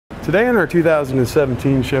Today on our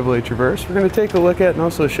 2017 Chevrolet Traverse, we're going to take a look at and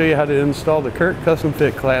also show you how to install the CURT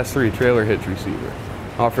Custom-Fit Class 3 Trailer Hitch Receiver.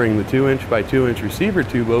 Offering the 2" by 2" receiver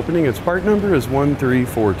tube opening, its part number is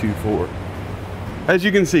 13424. As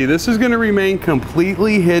you can see, this is going to remain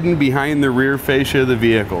completely hidden behind the rear fascia of the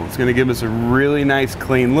vehicle. It's going to give us a really nice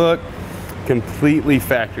clean look, completely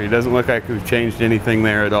factory. It doesn't look like we've changed anything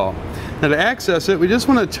there at all. Now to access it, we just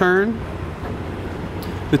want to turn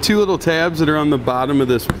the two little tabs that are on the bottom of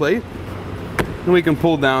this plate, and we can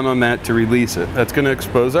pull down on that to release it. That's going to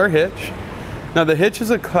expose our hitch. Now the hitch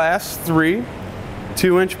is a Class 3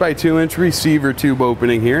 2" by 2" receiver tube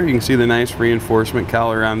opening here. You can see the nice reinforcement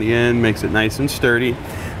collar around the end, makes it nice and sturdy.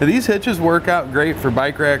 Now these hitches work out great for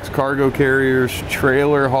bike racks, cargo carriers,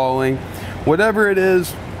 trailer hauling, whatever it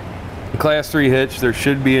is. Class 3 hitch, there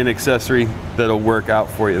should be an accessory that'll work out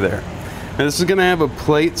for you there. Now this is going to have a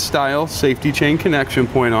plate style safety chain connection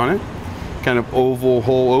point on it. Kind of oval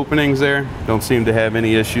hole openings there. Don't seem to have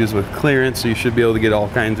any issues with clearance, so you should be able to get all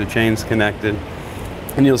kinds of chains connected.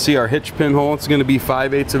 And you'll see our hitch pinhole, it's going to be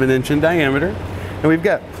 5/8 of an inch in diameter. And we've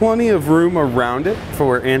got plenty of room around it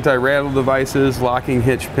for anti-rattle devices, locking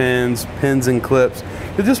hitch pins, pins and clips.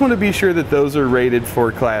 You just want to be sure that those are rated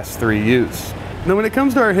for Class 3 use. Now when it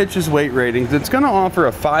comes to our hitch's weight ratings, it's going to offer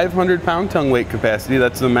a 500-pound tongue weight capacity.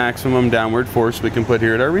 That's the maximum downward force we can put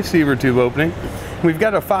here at our receiver tube opening. We've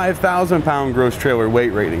got a 5,000-pound gross trailer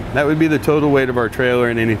weight rating. That would be the total weight of our trailer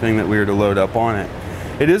and anything that we were to load up on it.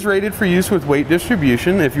 It is rated for use with weight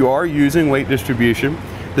distribution. If you are using weight distribution,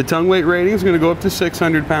 the tongue weight rating is going to go up to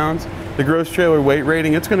 600 pounds. The gross trailer weight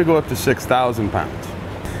rating, it's going to go up to 6,000 pounds.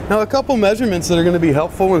 Now a couple measurements that are going to be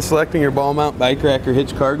helpful when selecting your ball mount bike rack or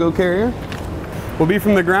hitch cargo carrier will be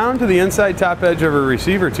from the ground to the inside top edge of our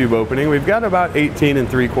receiver tube opening. We've got about 18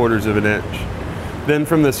 3/4 of an inch. Then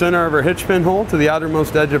from the center of our hitch pinhole to the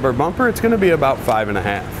outermost edge of our bumper, it's going to be about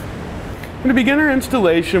 5.5. To begin our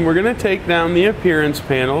installation, we're going to take down the appearance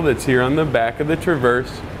panel that's here on the back of the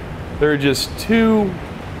Traverse. There are just two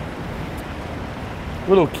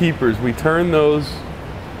little keepers. We turn those,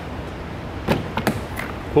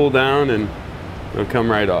 pull down, and they'll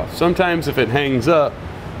come right off. Sometimes if it hangs up,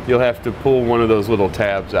 you'll have to pull one of those little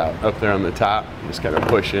tabs out up there on the top. You just gotta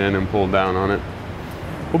push in and pull down on it.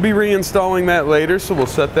 We'll be reinstalling that later, so we'll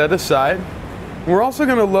set that aside. We're also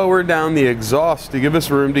going to lower down the exhaust to give us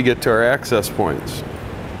room to get to our access points.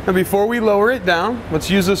 Now before we lower it down, let's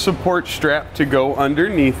use a support strap to go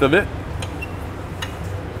underneath of it.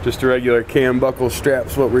 Just a regular cam buckle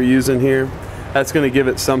strap's what we're using here. That's going to give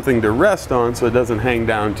it something to rest on so it doesn't hang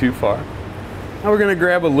down too far. Now we're going to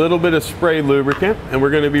grab a little bit of spray lubricant, and we're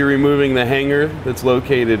going to be removing the hanger that's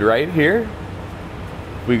located right here.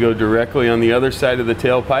 We go directly on the other side of the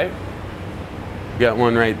tailpipe. Got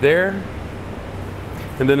one right there.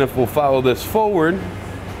 And then if we'll follow this forward,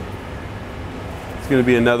 it's going to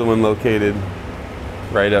be another one located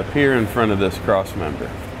right up here in front of this cross member.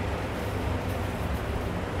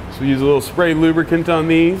 So we use a little spray lubricant on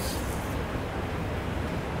these.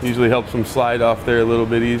 Usually helps them slide off there a little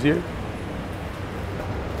bit easier.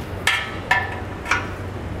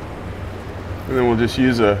 And then we'll just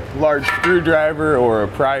use a large screwdriver or a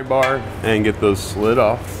pry bar and get those slid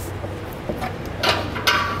off.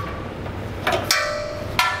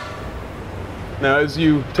 Now as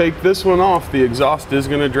you take this one off, the exhaust is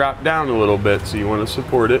going to drop down a little bit, so you want to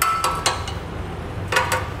support it.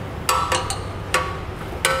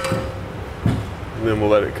 And then we'll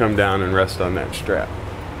let it come down and rest on that strap.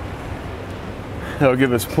 That'll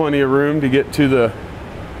give us plenty of room to get to the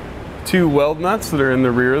two weld nuts that are in the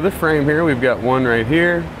rear of the frame here. We've got one right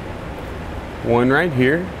here, one right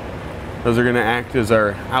here. Those are going to act as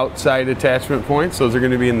our outside attachment points. Those are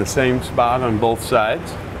going to be in the same spot on both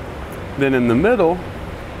sides. Then in the middle,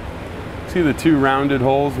 see the two rounded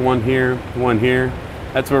holes, one here, one here.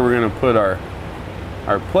 That's where we're going to put our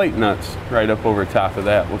plate nuts, right up over top of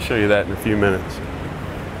that. We'll show you that in a few minutes.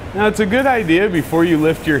 Now it's a good idea before you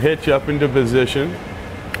lift your hitch up into position,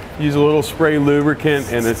 use a little spray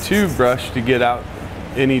lubricant and a tube brush to get out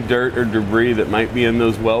any dirt or debris that might be in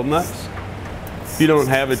those weld nuts. If you don't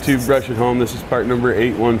have a tube brush at home, this is part number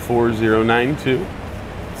 814092.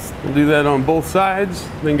 We'll do that on both sides,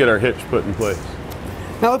 then get our hitch put in place.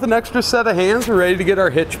 Now with an extra set of hands, we're ready to get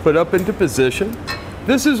our hitch put up into position.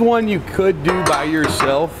 This is one you could do by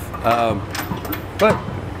yourself, but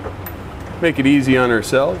make it easy on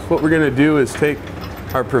ourselves. What we're going to do is take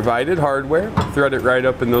our provided hardware, thread it right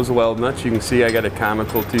up in those weld nuts. You can see I got a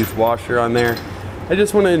conical tooth washer on there. I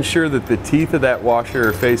just want to ensure that the teeth of that washer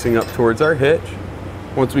are facing up towards our hitch.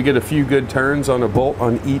 Once we get a few good turns on a bolt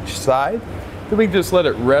on each side, then we just let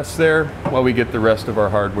it rest there while we get the rest of our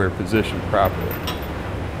hardware positioned properly.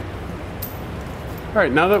 All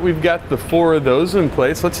right, now that we've got the 4 of those in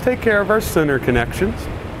place, let's take care of our center connections.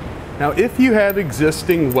 Now, if you have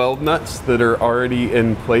existing weld nuts that are already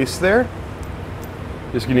in place there,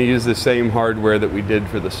 just going to use the same hardware that we did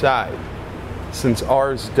for the side. Since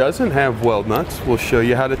ours doesn't have weld nuts, we'll show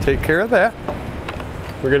you how to take care of that.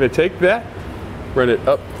 We're going to take that, run it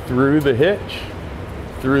up through the hitch,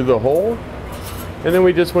 through the hole, and then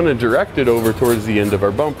we just want to direct it over towards the end of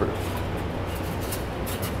our bumper.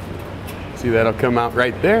 See, that'll come out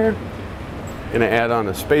right there. Gonna add on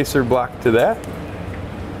a spacer block to that.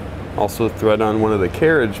 Also thread on one of the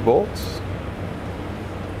carriage bolts.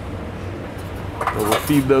 And we'll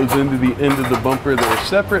feed those into the end of the bumper there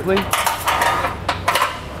separately.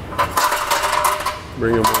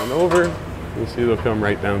 Bring them on over. You'll see they'll come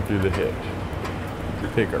right down through the hitch. So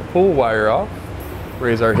take our pull wire off,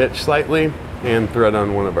 raise our hitch slightly, and thread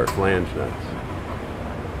on one of our flange nuts.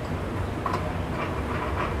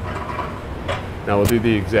 Now we'll do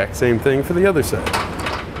the exact same thing for the other side.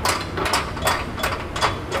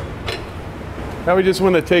 Now we just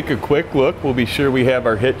want to take a quick look. We'll be sure we have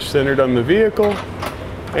our hitch centered on the vehicle,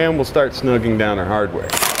 and we'll start snugging down our hardware.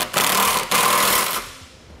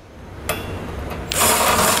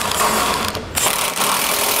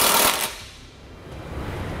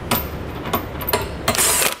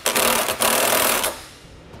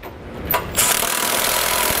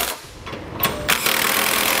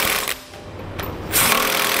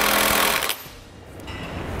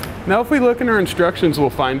 Now if we look in our instructions, we'll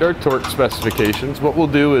find our torque specifications. What we'll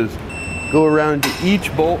do is go around to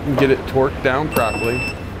each bolt and get it torqued down properly.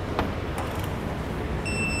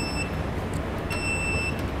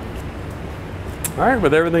 All right,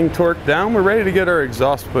 with everything torqued down, we're ready to get our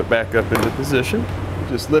exhaust put back up into position.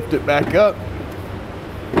 Just lift it back up,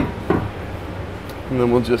 and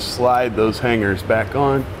then we'll just slide those hangers back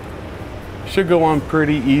on. Should go on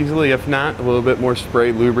pretty easily. If not, a little bit more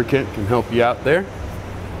spray lubricant can help you out there.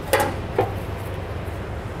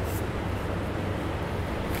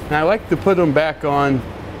 Now I like to put them back on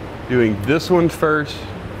doing this one first,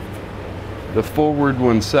 the forward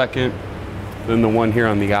one second, then the one here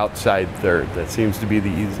on the outside third. That seems to be the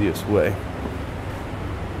easiest way.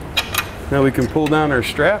 Now we can pull down our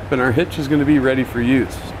strap and our hitch is going to be ready for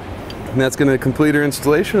use. And that's going to complete our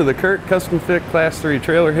installation of the CURT Custom-Fit Class 3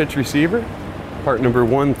 Trailer Hitch Receiver, part number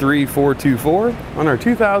 13424 on our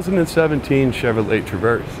 2017 Chevrolet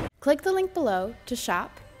Traverse. Click the link below to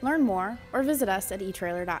shop, learn more, or visit us at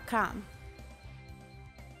etrailer.com.